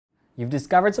You've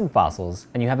discovered some fossils,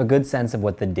 and you have a good sense of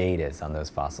what the date is on those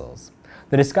fossils.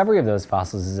 The discovery of those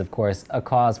fossils is, of course, a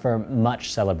cause for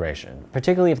much celebration,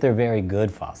 particularly if they're very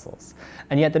good fossils.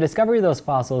 And yet the discovery of those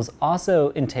fossils also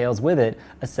entails with it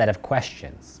a set of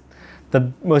questions.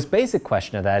 The most basic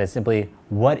question of that is simply,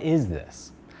 what is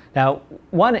this? Now,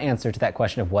 one answer to that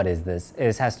question of what is this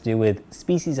has to do with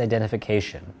species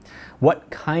identification.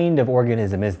 What kind of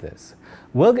organism is this?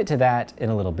 We'll get to that in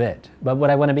a little bit, but what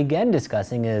I want to begin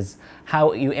discussing is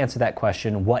how you answer that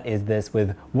question, what is this,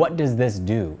 with what does this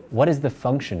do? What is the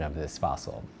function of this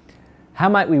fossil? How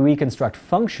might we reconstruct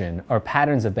function or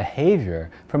patterns of behavior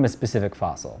from a specific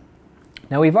fossil?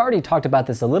 Now, we've already talked about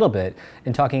this a little bit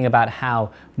in talking about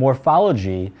how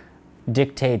morphology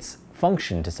dictates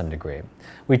function to some degree.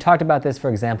 We talked about this, for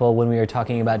example, when we were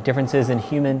talking about differences in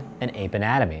human and ape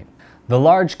anatomy. The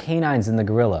large canines in the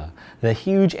gorilla, the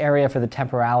huge area for the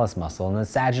temporalis muscle, and the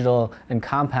sagittal and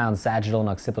compound sagittal and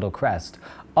occipital crest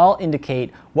all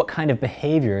indicate what kind of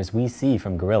behaviors we see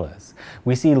from gorillas.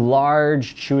 We see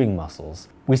large chewing muscles.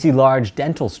 We see large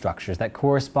dental structures that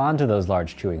correspond to those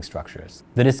large chewing structures.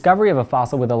 The discovery of a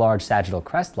fossil with a large sagittal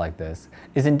crest like this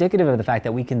is indicative of the fact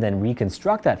that we can then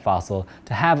reconstruct that fossil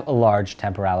to have a large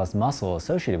temporalis muscle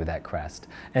associated with that crest,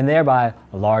 and thereby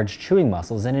large chewing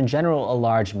muscles, and in general a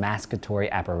large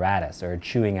mascatory apparatus or a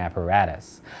chewing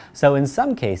apparatus. So in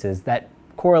some cases, that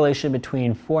correlation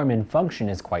between form and function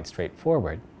is quite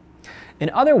straightforward. In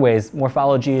other ways,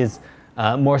 morphology is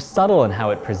more subtle in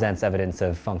how it presents evidence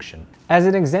of function. As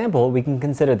an example, we can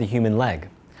consider the human leg.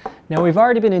 Now, we've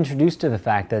already been introduced to the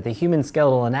fact that the human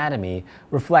skeletal anatomy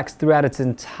reflects throughout its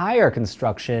entire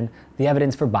construction the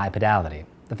evidence for bipedality,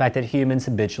 the fact that humans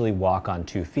habitually walk on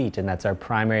 2 feet, and that's our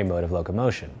primary mode of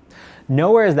locomotion.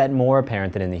 Nowhere is that more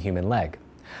apparent than in the human leg.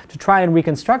 To try and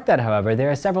reconstruct that, however, there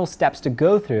are several steps to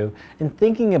go through in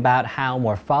thinking about how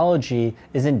morphology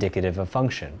is indicative of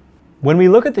function. When we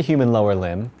look at the human lower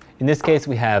limb, in this case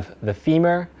we have the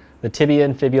femur, the tibia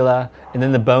and fibula, and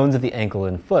then the bones of the ankle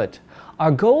and foot.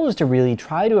 Our goal is to really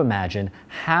try to imagine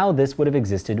how this would have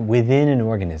existed within an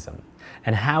organism,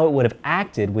 and how it would have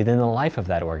acted within the life of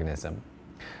that organism.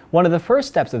 One of the first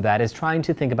steps of that is trying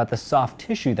to think about the soft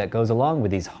tissue that goes along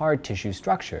with these hard tissue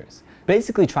structures.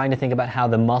 Basically trying to think about how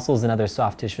the muscles and other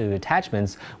soft tissue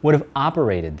attachments would have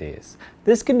operated these.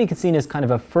 This can be seen as kind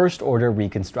of a first-order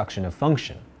reconstruction of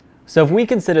function. So if we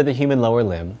consider the human lower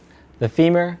limb, the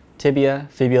femur, tibia,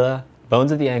 fibula,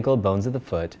 bones of the ankle, bones of the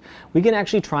foot, we can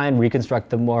actually try and reconstruct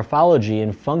the morphology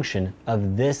and function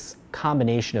of this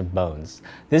combination of bones,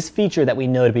 this feature that we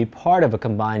know to be part of a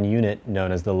combined unit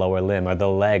known as the lower limb or the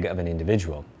leg of an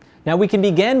individual. Now, we can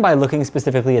begin by looking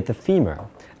specifically at the femur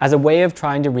as a way of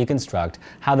trying to reconstruct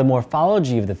how the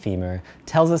morphology of the femur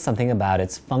tells us something about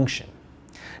its function.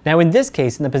 Now, in this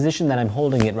case, in the position that I'm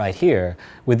holding it right here,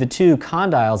 with the 2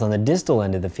 condyles on the distal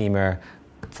end of the femur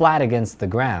flat against the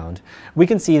ground, we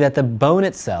can see that the bone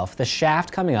itself, the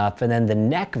shaft coming up, and then the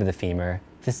neck of the femur,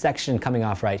 this section coming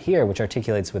off right here, which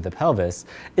articulates with the pelvis,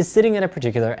 is sitting at a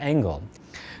particular angle.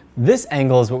 This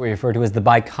angle is what we refer to as the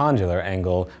bicondylar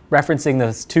angle, referencing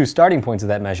those 2 starting points of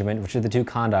that measurement, which are the 2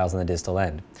 condyles on the distal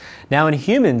end. Now, in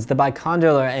humans, the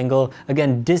bicondylar angle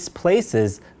again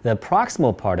displaces the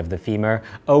proximal part of the femur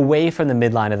away from the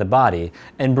midline of the body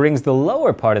and brings the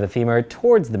lower part of the femur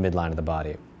towards the midline of the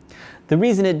body. The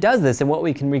reason it does this, and what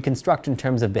we can reconstruct in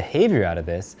terms of behavior out of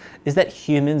this, is that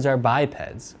humans are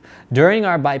bipeds. During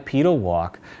our bipedal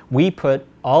walk, we put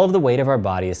all of the weight of our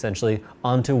body essentially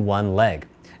onto one leg,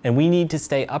 and we need to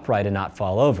stay upright and not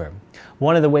fall over.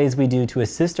 One of the ways we do to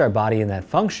assist our body in that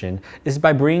function is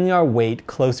by bringing our weight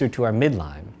closer to our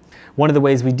midline. One of the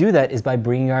ways we do that is by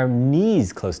bringing our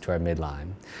knees close to our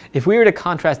midline. If we were to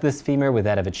contrast this femur with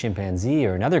that of a chimpanzee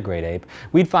or another great ape,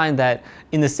 we'd find that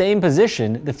in the same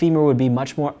position, the femur would be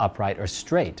much more upright or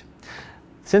straight.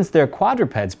 Since they're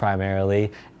quadrupeds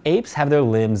primarily, apes have their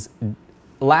limbs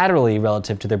laterally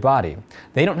relative to their body.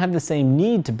 They don't have the same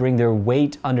need to bring their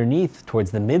weight underneath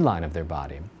towards the midline of their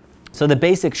body. So the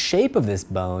basic shape of this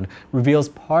bone reveals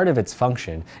part of its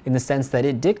function in the sense that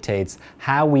it dictates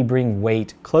how we bring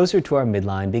weight closer to our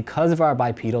midline because of our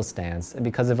bipedal stance and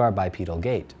because of our bipedal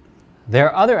gait. There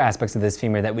are other aspects of this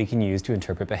femur that we can use to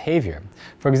interpret behavior.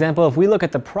 For example, if we look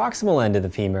at the proximal end of the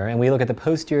femur and we look at the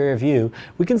posterior view,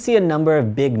 we can see a number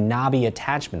of big knobby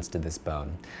attachments to this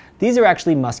bone. These are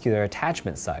actually muscular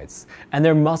attachment sites, and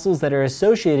they're muscles that are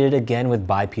associated again with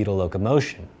bipedal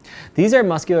locomotion. These are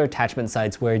muscular attachment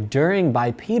sites where during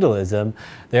bipedalism,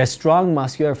 there are strong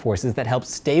muscular forces that help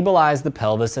stabilize the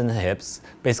pelvis and the hips,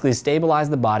 basically stabilize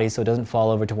the body so it doesn't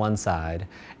fall over to one side,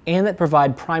 and that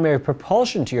provide primary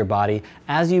propulsion to your body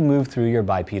as you move through your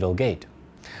bipedal gait.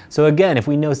 So again, if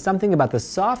we know something about the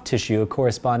soft tissue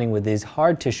corresponding with these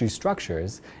hard tissue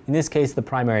structures, in this case the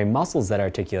primary muscles that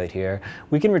articulate here,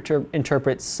 we can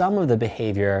interpret some of the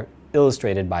behavior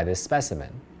illustrated by this specimen.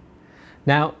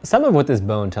 Now, some of what this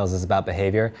bone tells us about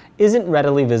behavior isn't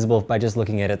readily visible by just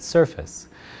looking at its surface.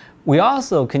 We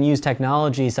also can use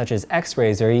technology such as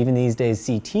X-rays or even these days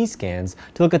CT scans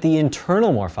to look at the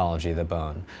internal morphology of the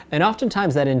bone. And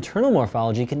oftentimes that internal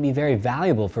morphology can be very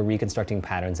valuable for reconstructing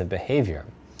patterns of behavior.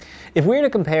 If we were to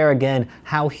compare again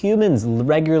how humans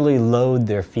regularly load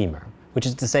their femur, which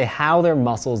is to say how their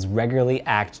muscles regularly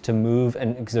act to move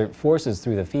and exert forces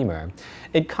through the femur,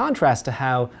 it contrasts to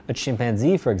how a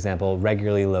chimpanzee, for example,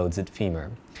 regularly loads its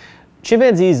femur.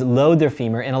 Chimpanzees load their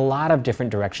femur in a lot of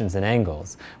different directions and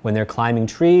angles. When they're climbing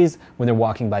trees, when they're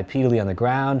walking bipedally on the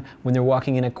ground, when they're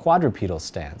walking in a quadrupedal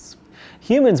stance.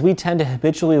 Humans, we tend to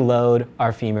habitually load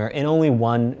our femur in only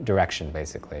one direction,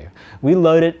 basically. We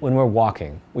load it when we're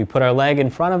walking. We put our leg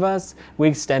in front of us, we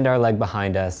extend our leg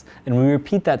behind us, and we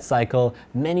repeat that cycle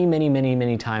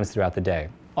many times throughout the day,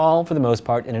 all for the most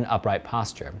part in an upright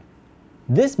posture.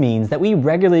 This means that we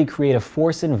regularly create a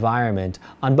force environment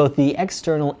on both the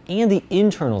external and the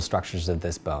internal structures of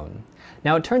this bone.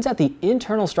 Now, it turns out the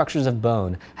internal structures of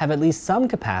bone have at least some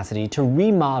capacity to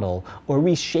remodel or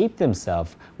reshape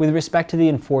themselves with respect to the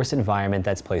enforced environment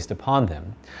that's placed upon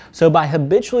them. So by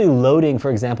habitually loading,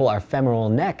 for example, our femoral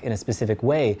neck in a specific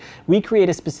way, we create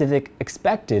a specific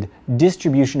expected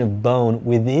distribution of bone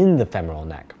within the femoral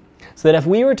neck. So that if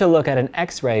we were to look at an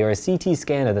X-ray or a CT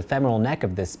scan of the femoral neck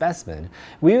of this specimen,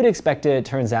 we would expect to, it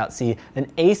turns out, see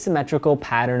an asymmetrical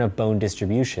pattern of bone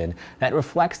distribution that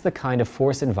reflects the kind of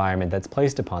force environment that's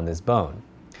placed upon this bone.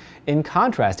 In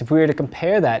contrast, if we were to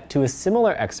compare that to a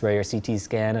similar X-ray or CT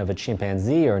scan of a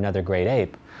chimpanzee or another great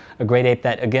ape, a great ape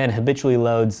that again habitually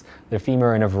loads their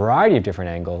femur in a variety of different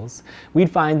angles, we'd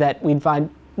find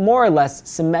more or less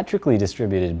symmetrically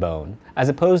distributed bone, as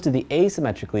opposed to the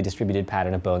asymmetrically distributed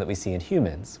pattern of bone that we see in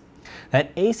humans.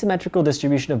 That asymmetrical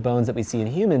distribution of bones that we see in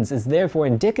humans is therefore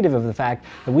indicative of the fact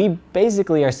that we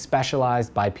basically are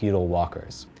specialized bipedal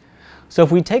walkers. So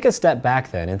if we take a step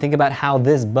back then and think about how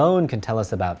this bone can tell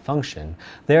us about function,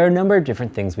 there are a number of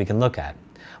different things we can look at.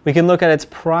 We can look at its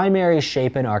primary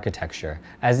shape and architecture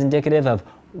as indicative of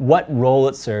what role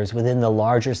it serves within the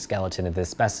larger skeleton of this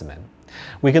specimen.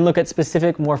 We can look at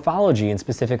specific morphology and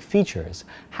specific features.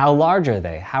 How large are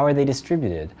they? How are they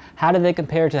distributed? How do they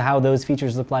compare to how those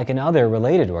features look like in other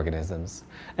related organisms?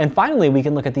 And finally, we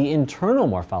can look at the internal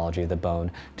morphology of the bone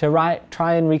to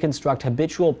try and reconstruct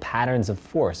habitual patterns of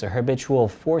force or habitual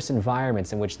force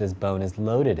environments in which this bone is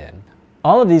loaded in.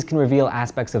 All of these can reveal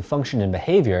aspects of function and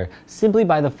behavior simply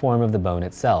by the form of the bone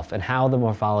itself and how the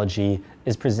morphology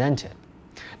is presented.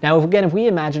 Now, if we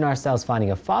imagine ourselves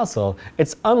finding a fossil,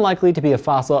 it's unlikely to be a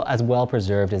fossil as well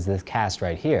preserved as this cast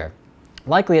right here.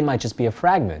 Likely it might just be a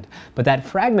fragment, but that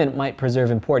fragment might preserve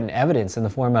important evidence in the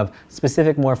form of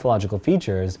specific morphological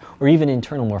features or even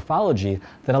internal morphology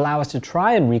that allow us to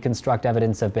try and reconstruct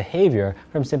evidence of behavior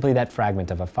from simply that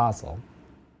fragment of a fossil.